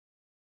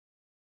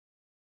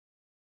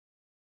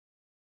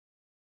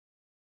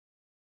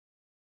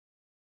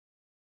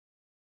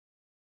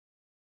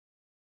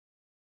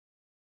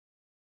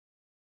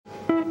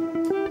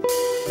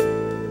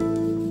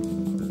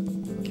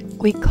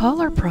We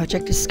call our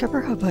project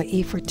Discover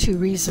Hawaii for two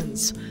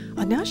reasons.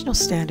 A national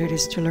standard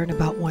is to learn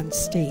about one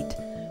state.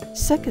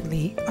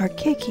 Secondly, our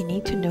keiki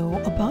need to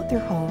know about their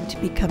home to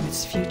become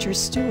its future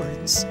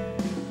stewards.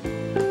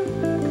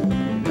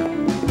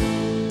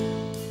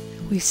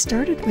 We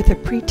started with a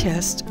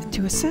pretest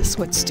to assess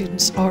what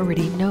students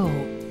already know.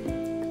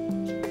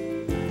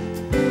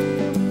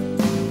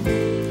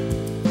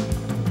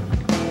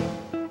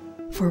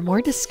 For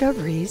more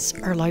discoveries,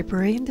 our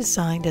librarian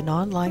designed an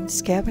online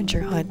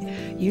scavenger hunt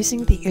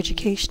using the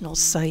educational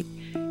site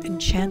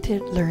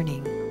Enchanted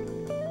Learning.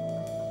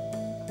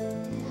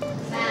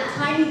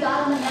 Tiny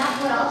dot on the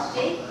map, what else,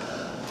 Jake?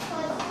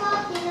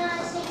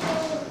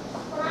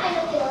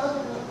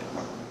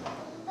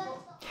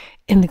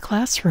 In the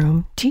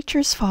classroom,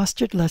 teachers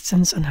fostered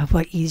lessons on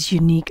Hawaii's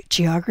unique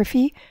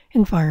geography,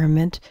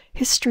 environment,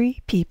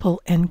 history,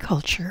 people, and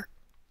culture.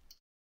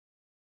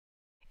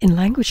 In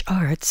language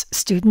arts,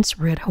 students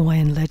read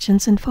Hawaiian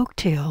legends and folk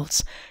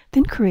tales,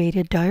 then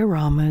created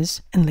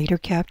dioramas and later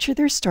captured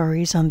their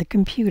stories on the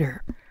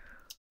computer.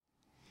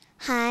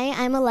 Hi,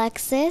 I'm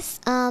Alexis.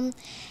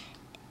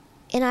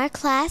 In our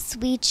class,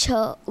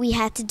 we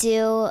had to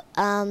do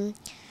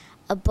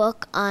a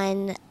book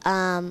on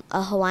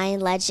a Hawaiian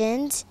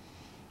legend,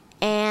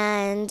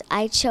 and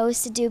I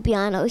chose to do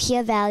Beyond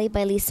Ohia Valley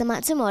by Lisa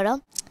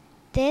Matsumoto.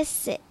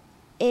 This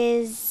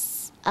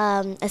is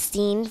a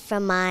scene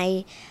from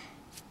my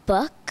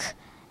book.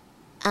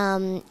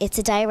 It's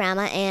a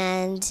diorama,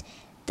 and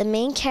the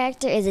main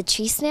character is a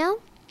tree snail,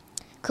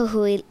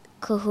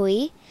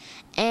 Kuhui,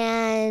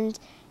 and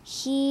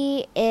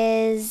he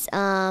is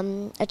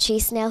a tree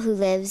snail who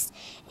lives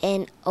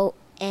in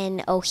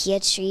an ohia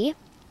tree.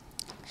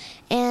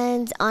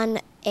 And on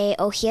a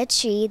ohia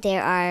tree,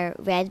 there are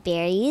red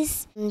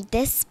berries.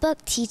 This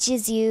book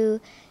teaches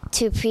you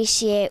to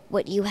appreciate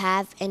what you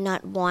have and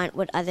not want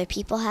what other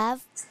people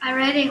have. I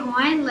read a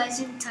Hawaiian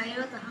legend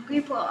titled The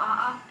Hungry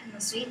Pu'a'a and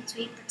the Sweet,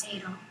 Sweet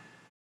Potato.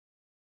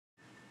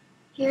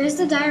 Here is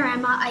the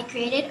diorama I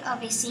created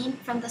of a scene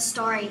from the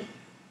story.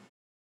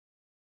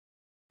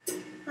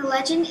 The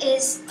legend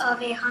is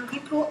of a hungry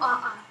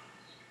pu'a'a.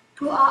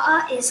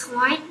 Pu'a'a is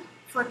Hawaiian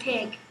for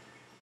pig.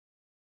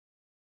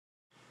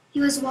 He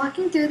was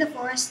walking through the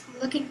forest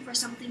looking for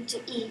something to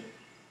eat.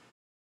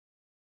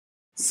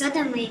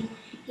 Suddenly,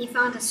 he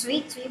found a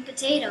sweet, sweet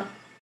potato.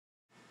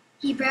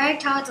 He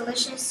bragged how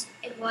delicious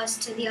it was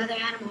to the other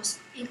animals,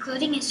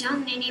 including his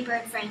young nene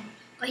bird friend,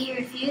 but he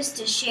refused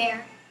to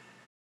share.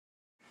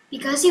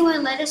 Because he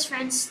wouldn't let his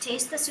friends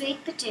taste the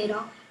sweet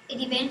potato,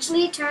 it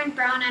eventually turned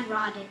brown and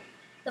rotted.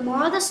 The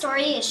moral of the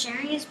story is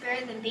sharing is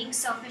better than being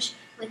selfish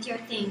with your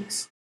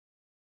things.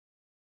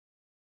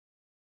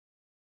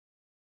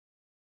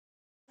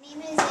 My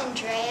name is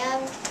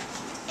Andrea,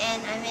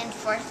 and I'm in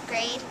 4th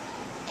grade,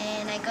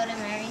 and I go to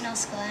Maryknoll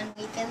School, and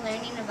we've been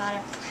learning about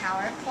a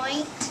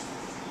PowerPoint,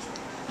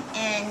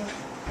 and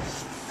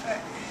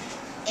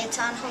it's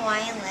on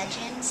Hawaiian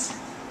legends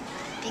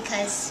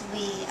because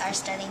we are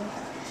studying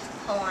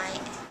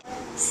Hawaiian.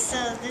 So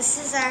this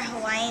is our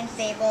Hawaiian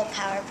fable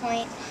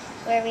PowerPoint,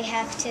 where we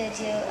have to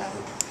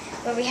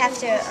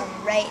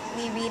write.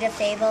 We read a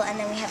fable and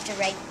then we have to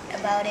write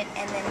about it,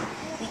 and then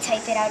we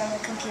type it out on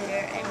the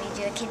computer and we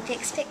do a kid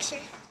picks picture.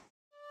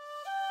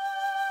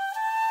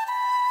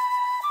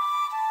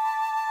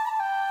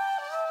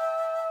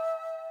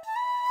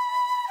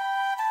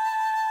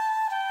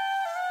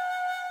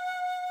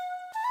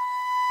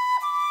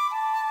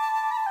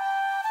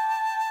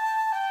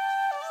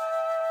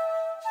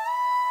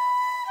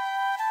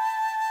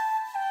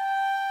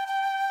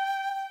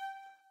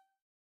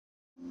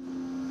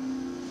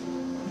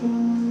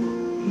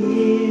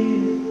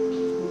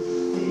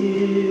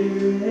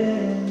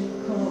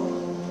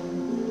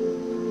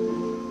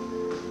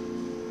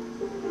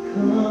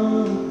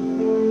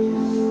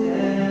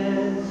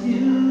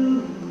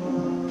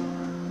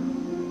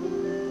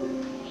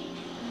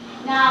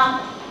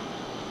 Now,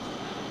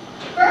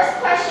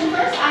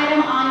 first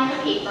item on your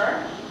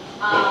paper,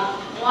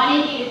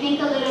 wanted you to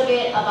think a little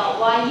bit about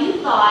why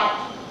you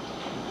thought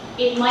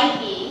it might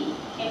be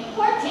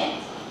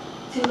important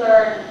to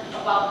learn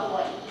about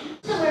Hawaii.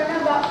 To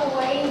learn about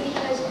Hawaii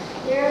because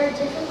there are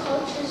different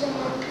cultures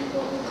among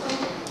people who come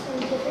from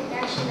different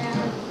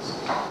nationalities.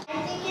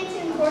 I think it's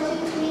important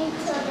to me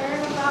to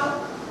learn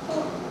about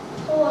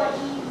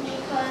Hawaii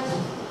because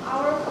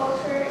our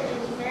culture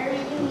is very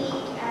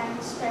unique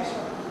and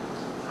special.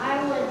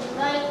 I would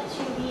like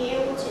to be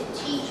able to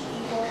teach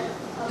people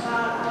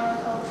about our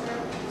culture.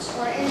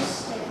 For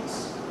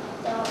instance,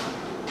 the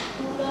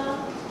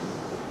hula,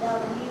 the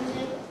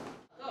music.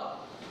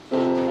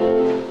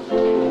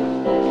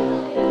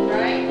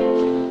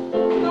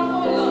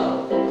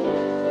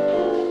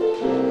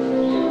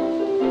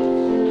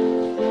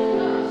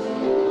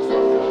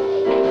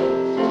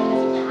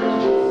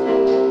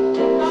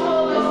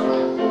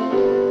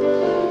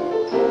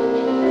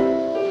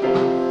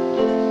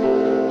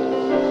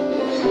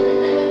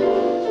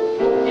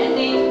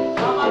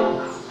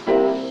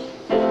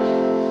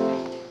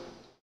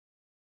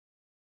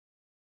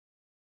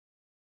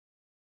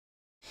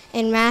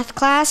 math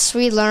class,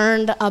 we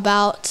learned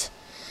about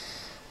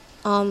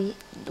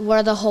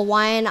where the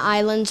Hawaiian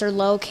Islands are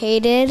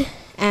located,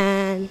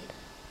 and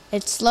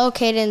it's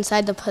located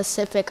inside the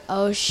Pacific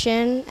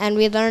Ocean, and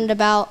we learned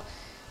about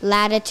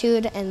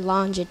latitude and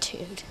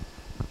longitude.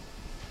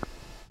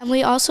 And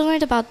we also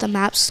learned about the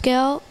map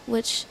scale,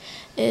 which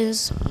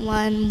is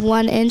when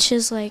 1 inch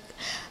is like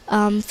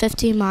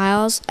 50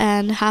 miles,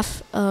 and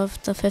half of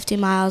the 50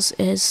 miles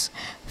is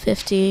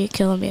 50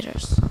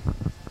 kilometers.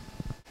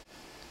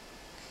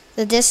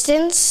 The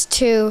distance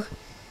to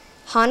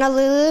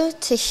Honolulu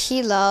to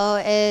Hilo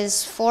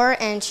is 4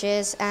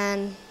 inches,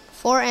 and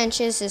 4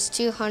 inches is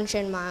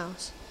 200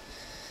 miles.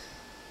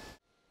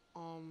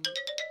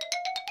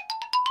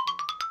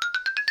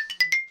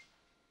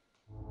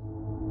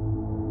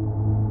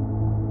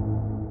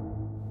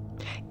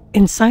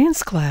 In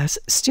science class,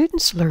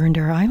 students learned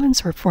our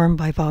islands were formed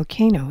by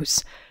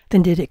volcanoes,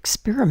 then did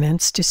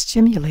experiments to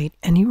stimulate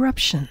an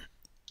eruption.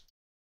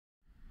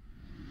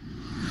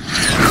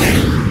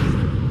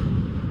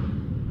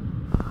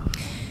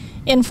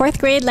 In 4th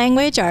grade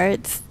language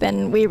arts,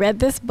 then we read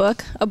this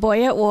book, A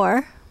Boy at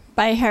War,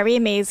 by Harry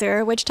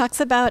Mazer, which talks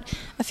about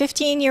a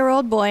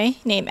 15-year-old boy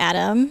named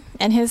Adam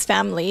and his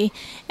family,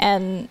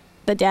 and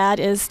the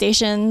dad is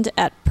stationed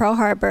at Pearl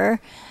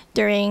Harbor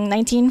during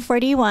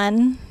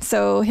 1941,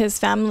 so his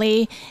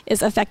family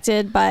is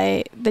affected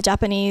by the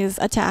Japanese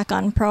attack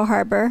on Pearl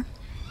Harbor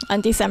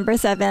on December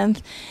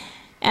 7th.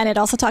 And it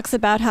also talks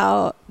about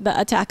how the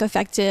attack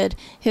affected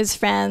his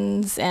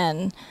friends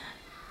and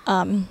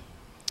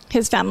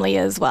his family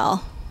as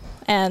well.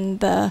 And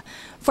the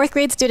 4th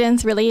grade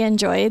students really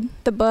enjoyed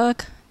the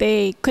book.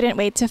 They couldn't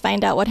wait to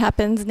find out what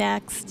happens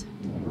next.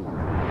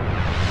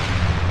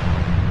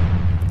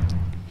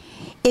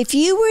 If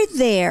you were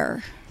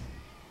there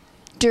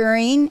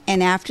during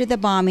and after the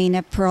bombing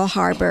of Pearl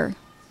Harbor,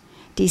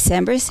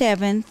 December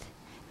 7th,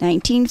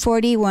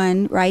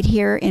 1941, right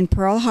here in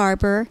Pearl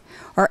Harbor,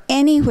 or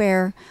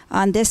anywhere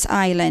on this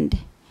island,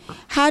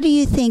 how do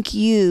you think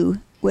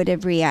you would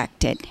have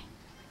reacted?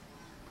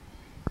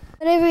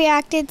 I would have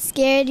reacted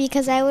scared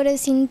because I would have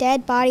seen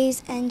dead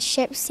bodies and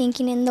ships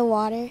sinking in the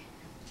water.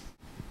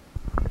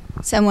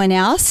 Someone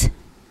else?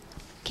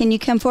 Can you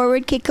come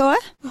forward, Kikoa?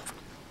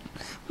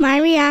 My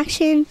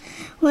reaction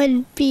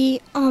would be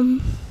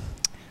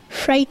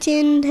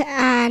frightened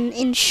and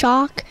in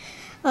shock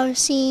of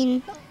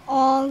seeing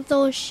all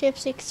those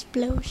ships'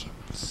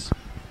 explosions.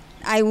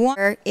 I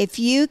wonder if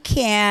you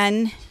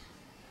can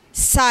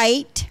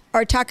cite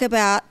or talk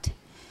about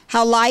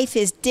how life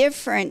is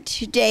different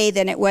today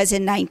than it was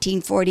in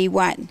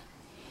 1941.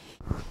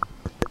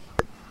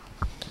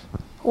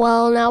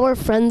 Well, now we're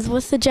friends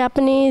with the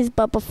Japanese,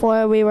 but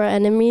before we were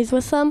enemies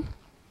with them.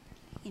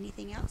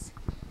 Anything else?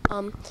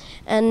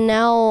 And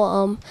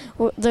now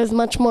there's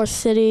much more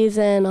cities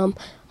in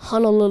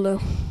Honolulu.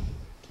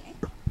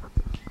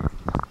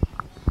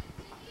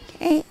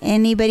 Okay,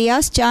 anybody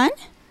else? John?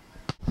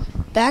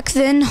 Back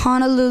then,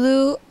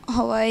 Honolulu,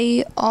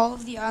 Hawaii, all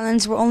of the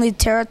islands were only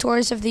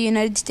territories of the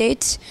United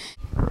States.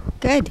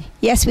 Good.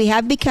 Yes, we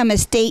have become a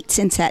state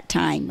since that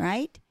time,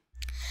 right?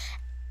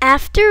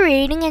 After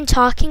reading and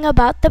talking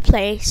about the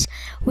place,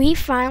 we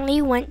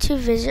finally went to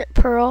visit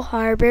Pearl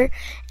Harbor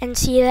and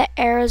see the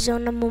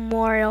Arizona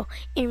Memorial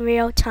in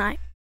real time.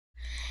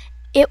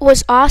 It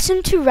was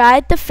awesome to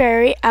ride the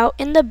ferry out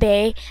in the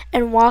bay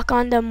and walk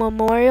on the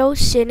memorial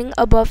sitting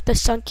above the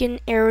sunken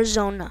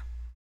Arizona.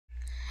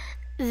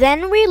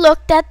 Then we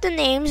looked at the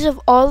names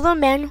of all the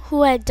men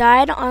who had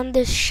died on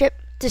this ship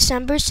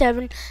December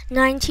 7,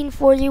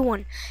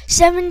 1941,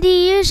 70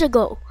 years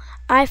ago.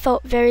 I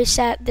felt very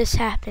sad this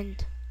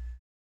happened.